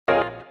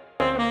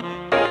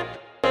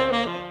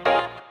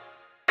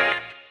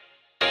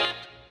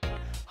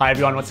Hi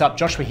everyone, what's up?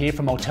 Joshua here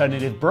from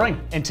Alternative Brewing,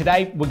 and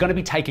today we're going to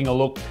be taking a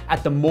look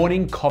at the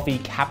Morning Coffee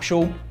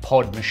Capsule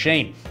Pod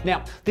Machine.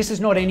 Now, this is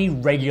not any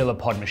regular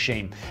pod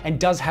machine and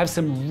does have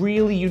some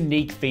really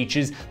unique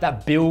features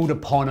that build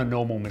upon a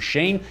normal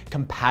machine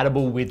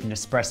compatible with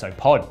Nespresso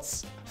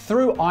pods.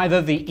 Through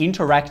either the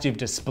interactive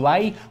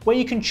display, where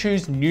you can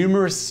choose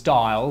numerous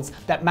styles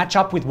that match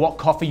up with what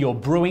coffee you're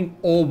brewing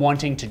or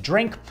wanting to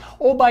drink,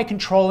 or by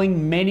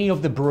controlling many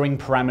of the brewing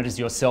parameters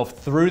yourself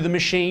through the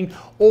machine,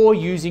 or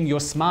using your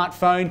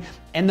smartphone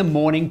and the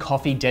Morning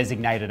Coffee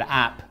designated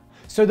app.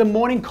 So the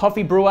Morning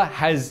Coffee Brewer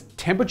has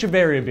temperature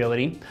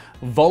variability,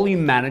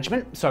 volume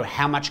management, so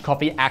how much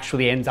coffee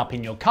actually ends up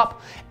in your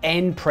cup,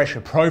 and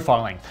pressure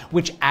profiling,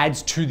 which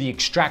adds to the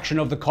extraction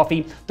of the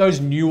coffee, those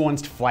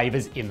nuanced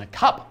flavors in the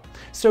cup.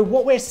 So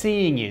what we're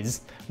seeing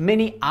is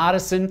many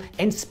artisan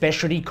and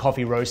specialty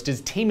coffee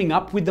roasters teaming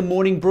up with the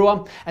Morning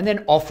Brewer and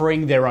then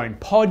offering their own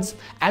pods,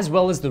 as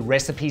well as the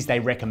recipes they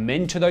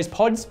recommend to those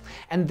pods.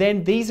 And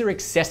then these are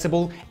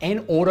accessible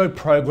and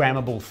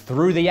auto-programmable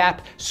through the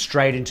app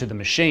straight into the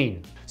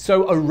machine.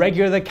 So a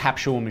regular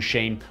capsule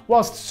machine,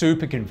 whilst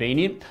super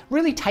convenient,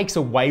 really takes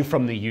away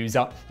from the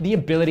user the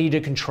ability to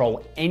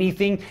control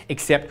anything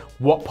except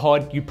what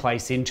pod you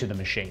place into the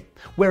machine.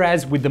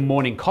 Whereas with the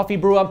Morning Coffee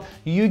Brewer,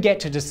 you get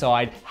to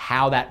decide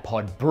how that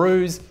pod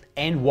brews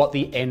and what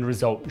the end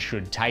result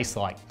should taste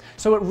like.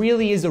 So it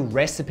really is a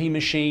recipe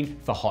machine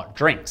for hot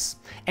drinks,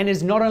 and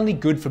is not only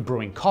good for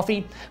brewing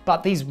coffee,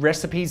 but these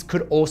recipes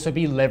could also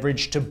be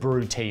leveraged to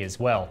brew tea as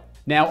well.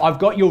 Now, I've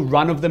got your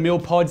run-of-the-mill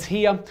pods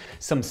here,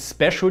 some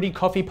specialty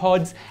coffee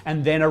pods,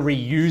 and then a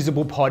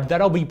reusable pod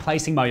that I'll be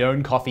placing my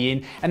own coffee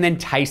in and then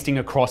tasting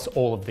across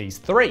all of these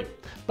three.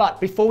 But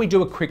before we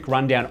do a quick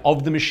rundown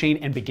of the machine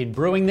and begin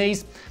brewing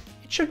these,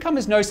 it should come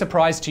as no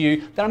surprise to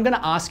you that I'm going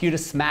to ask you to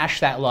smash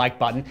that like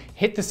button,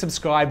 hit the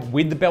subscribe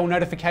with the bell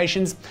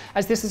notifications,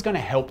 as this is going to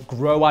help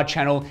grow our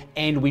channel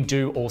and we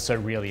do also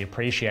really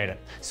appreciate it.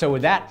 So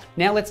with that,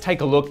 now let's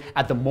take a look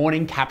at the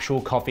Morning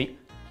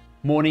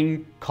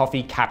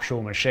Coffee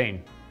Capsule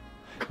Machine.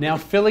 Now,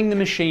 filling the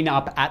machine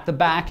up at the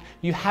back,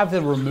 you have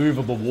the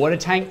removable water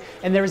tank,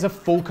 and there is a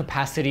full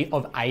capacity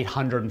of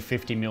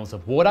 850 mils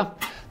of water.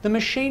 The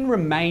machine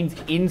remains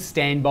in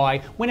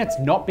standby when it's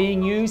not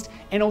being used,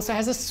 and also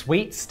has a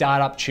sweet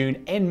startup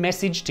tune and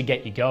message to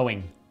get you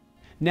going.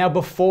 Now,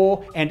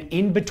 before and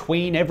in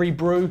between every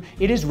brew,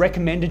 it is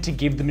recommended to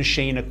give the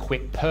machine a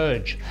quick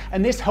purge,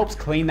 and this helps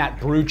clean that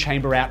brew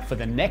chamber out for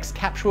the next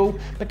capsule,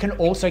 but can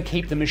also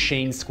keep the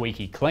machine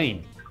squeaky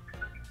clean.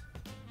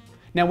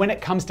 Now, when it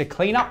comes to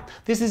cleanup,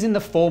 this is in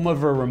the form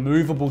of a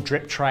removable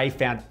drip tray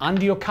found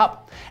under your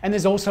cup, and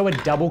there's also a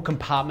double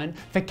compartment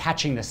for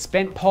catching the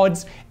spent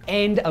pods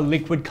and a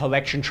liquid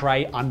collection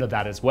tray under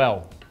that as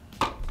well.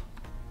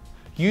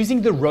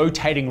 Using the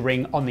rotating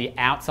ring on the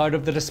outside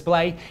of the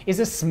display is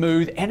a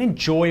smooth and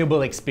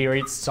enjoyable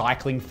experience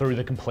cycling through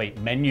the complete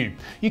menu.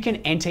 You can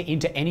enter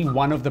into any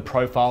one of the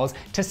profiles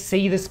to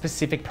see the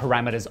specific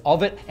parameters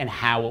of it and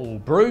how it will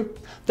brew.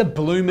 The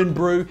Bloom and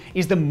Brew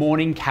is the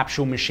Morning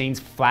Capsule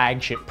Machine's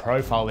flagship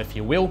profile, if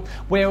you will,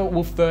 where it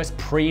will first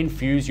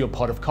pre-infuse your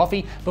pot of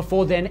coffee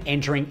before then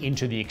entering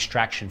into the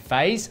extraction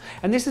phase.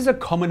 And this is a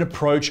common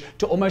approach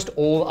to almost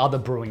all other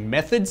brewing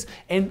methods,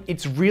 and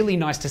it's really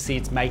nice to see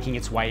it's making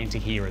its way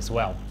into here as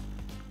well.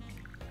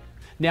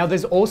 Now,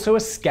 there's also a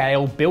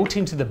scale built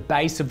into the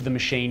base of the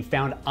machine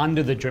found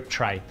under the drip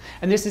tray,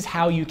 and this is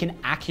how you can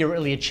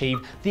accurately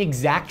achieve the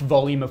exact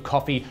volume of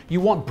coffee you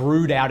want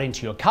brewed out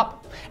into your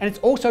cup. And it's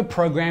also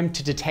programmed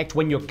to detect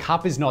when your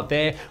cup is not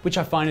there, which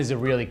I find is a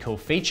really cool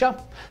feature.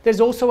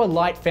 There's also a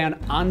light found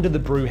under the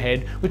brew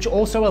head, which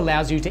also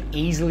allows you to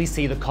easily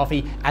see the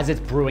coffee as it's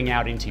brewing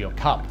out into your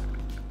cup.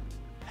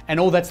 And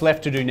all that's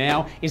left to do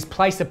now is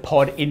place a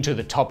pod into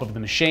the top of the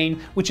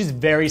machine, which is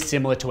very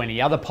similar to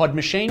any other pod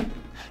machine.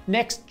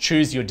 Next,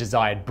 choose your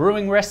desired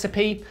brewing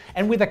recipe,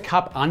 and with a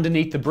cup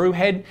underneath the brew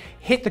head,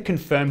 hit the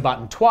confirm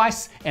button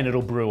twice and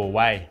it'll brew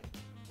away.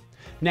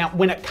 Now,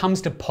 when it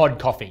comes to pod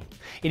coffee,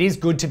 it is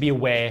good to be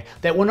aware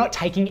that we're not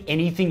taking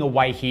anything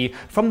away here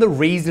from the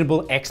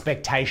reasonable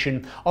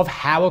expectation of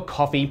how a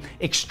coffee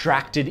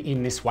extracted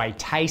in this way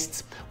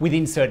tastes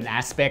within certain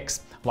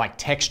aspects like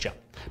texture.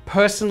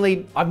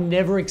 Personally, I've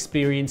never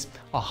experienced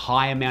a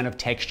high amount of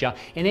texture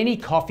in any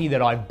coffee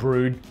that I've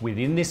brewed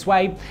within this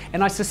way,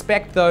 and I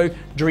suspect though,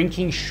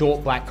 drinking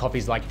short black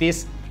coffees like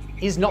this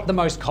is not the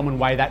most common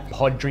way that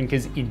pod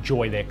drinkers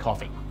enjoy their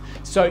coffee.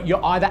 So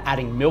you're either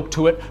adding milk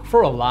to it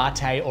for a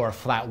latte or a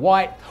flat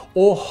white,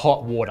 or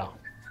hot water.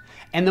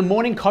 And the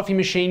Morning Coffee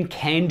Machine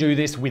can do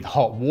this with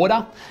hot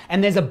water,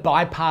 and there's a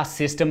bypass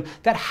system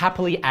that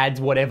happily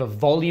adds whatever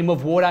volume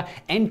of water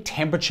and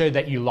temperature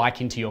that you like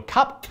into your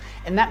cup,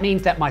 and that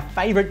means that my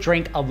favorite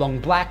drink, a long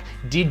black,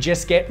 did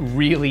just get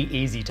really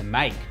easy to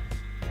make.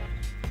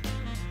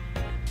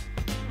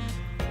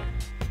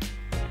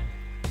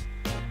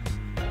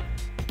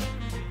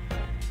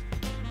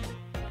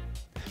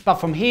 But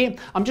from here,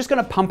 I'm just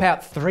gonna pump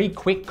out 3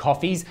 quick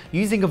coffees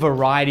using a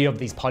variety of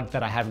these pods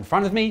that I have in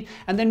front of me,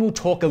 and then we'll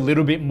talk a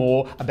little bit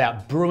more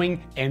about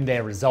brewing and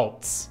their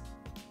results.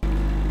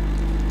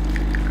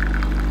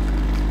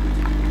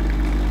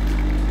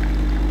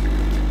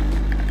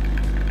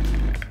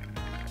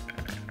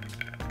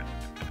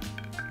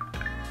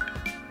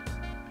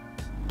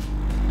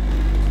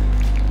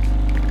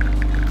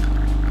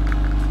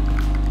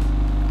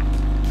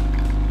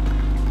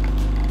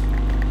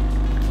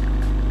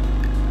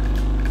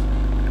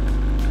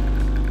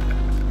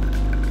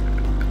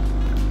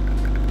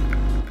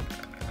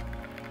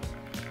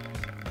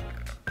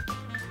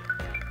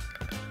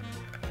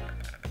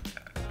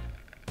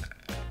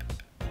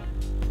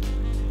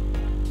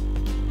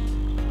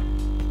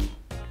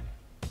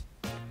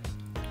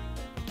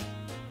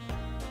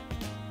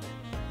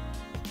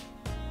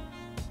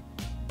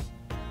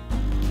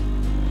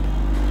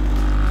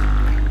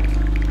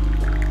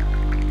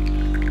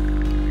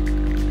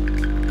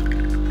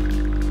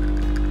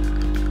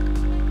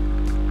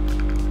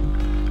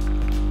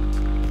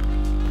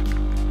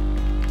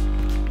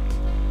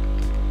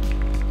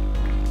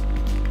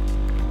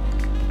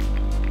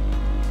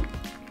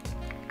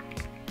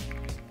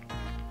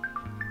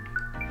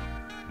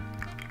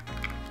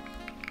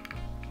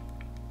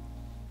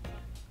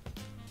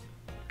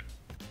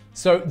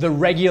 So the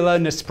regular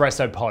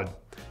Nespresso pod,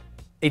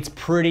 it's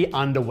pretty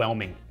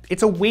underwhelming.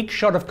 It's a weak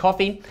shot of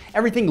coffee.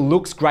 Everything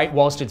looks great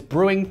whilst it's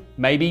brewing,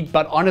 maybe,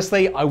 but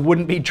honestly, I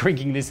wouldn't be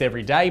drinking this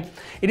every day.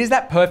 It is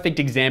that perfect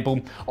example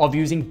of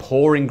using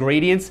poor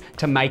ingredients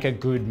to make a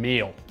good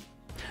meal.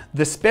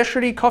 The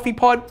specialty coffee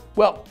pod,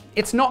 well,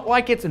 it's not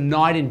like it's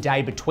night and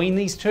day between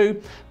these two,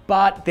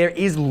 but there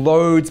is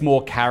loads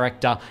more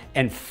character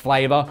and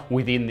flavor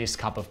within this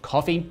cup of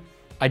coffee.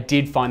 I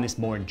did find this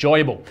more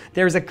enjoyable.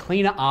 There is a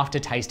cleaner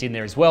aftertaste in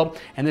there as well,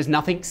 and there's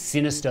nothing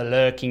sinister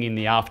lurking in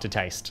the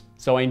aftertaste.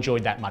 So I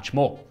enjoyed that much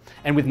more.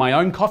 And with my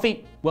own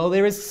coffee, well,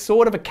 there is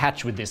sort of a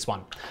catch with this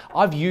one.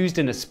 I've used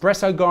an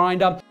espresso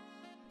grinder,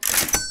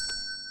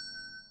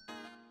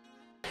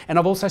 and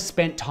I've also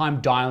spent time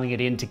dialing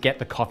it in to get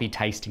the coffee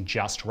tasting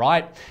just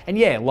right. And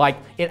yeah, like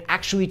it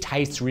actually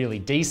tastes really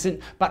decent,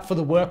 but for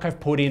the work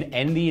I've put in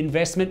and the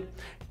investment,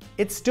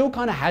 it still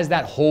kind of has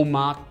that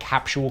hallmark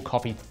capsule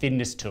coffee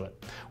thinness to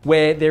it,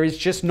 where there is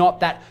just not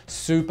that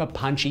super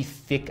punchy,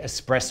 thick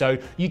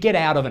espresso you get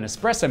out of an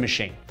espresso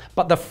machine.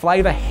 But the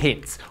flavor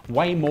hits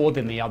way more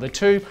than the other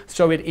two,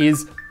 so it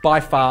is by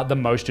far the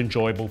most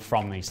enjoyable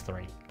from these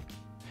three.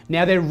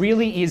 Now there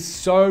really is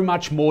so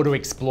much more to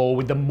explore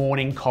with the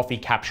Morning Coffee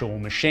Capsule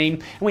Machine,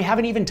 and we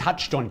haven't even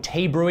touched on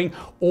tea brewing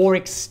or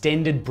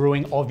extended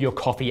brewing of your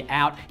coffee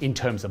out in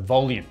terms of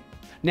volume.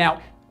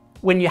 Now,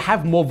 when you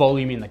have more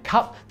volume in the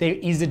cup, there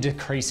is a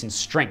decrease in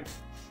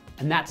strength,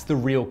 and that's the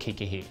real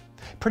kicker here.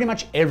 Pretty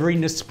much every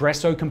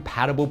Nespresso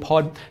compatible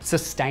pod,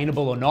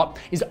 sustainable or not,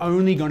 is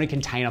only going to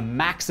contain a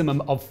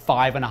maximum of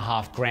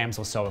 5.5 grams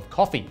or so of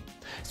coffee.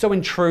 So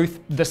in truth,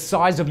 the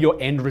size of your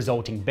end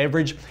resulting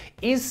beverage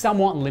is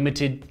somewhat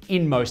limited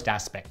in most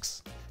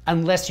aspects.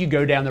 Unless you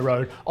go down the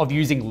road of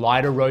using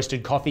lighter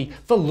roasted coffee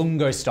for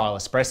lungo style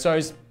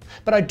espressos.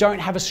 But I don't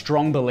have a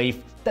strong belief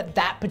that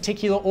that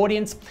particular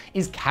audience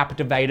is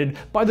captivated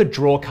by the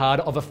draw card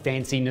of a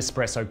fancy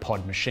Nespresso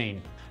pod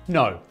machine.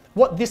 No,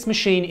 what this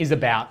machine is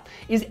about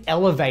is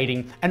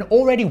elevating an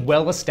already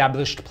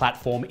well-established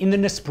platform in the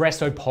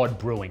Nespresso pod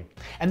brewing,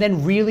 and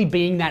then really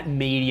being that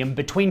medium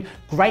between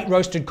great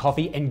roasted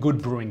coffee and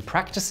good brewing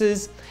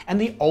practices and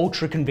the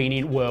ultra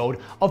convenient world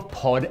of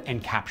pod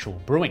and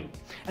capsule brewing.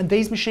 And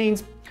these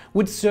machines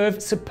would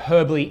serve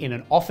superbly in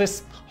an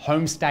office,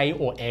 homestay,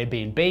 or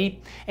Airbnb.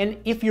 And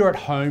if you're at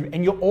home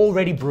and you're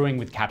already brewing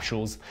with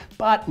capsules,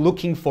 but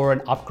looking for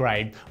an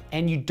upgrade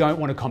and you don't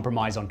want to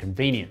compromise on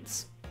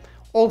convenience.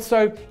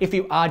 Also, if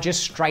you are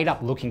just straight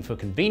up looking for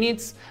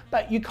convenience,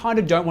 but you kind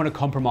of don't want to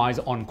compromise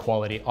on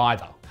quality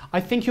either. I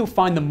think you'll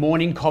find the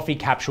Morning Coffee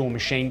Capsule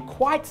Machine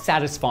quite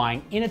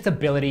satisfying in its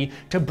ability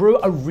to brew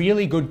a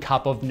really good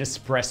cup of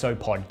Nespresso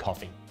pod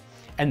coffee.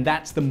 And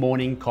that's the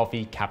Morning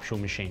Coffee Capsule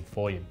Machine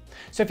for you.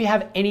 So if you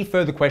have any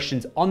further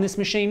questions on this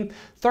machine,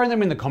 throw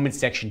them in the comments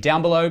section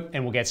down below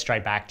and we'll get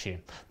straight back to you.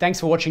 Thanks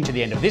for watching to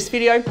the end of this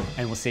video,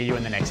 and we'll see you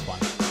in the next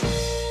one.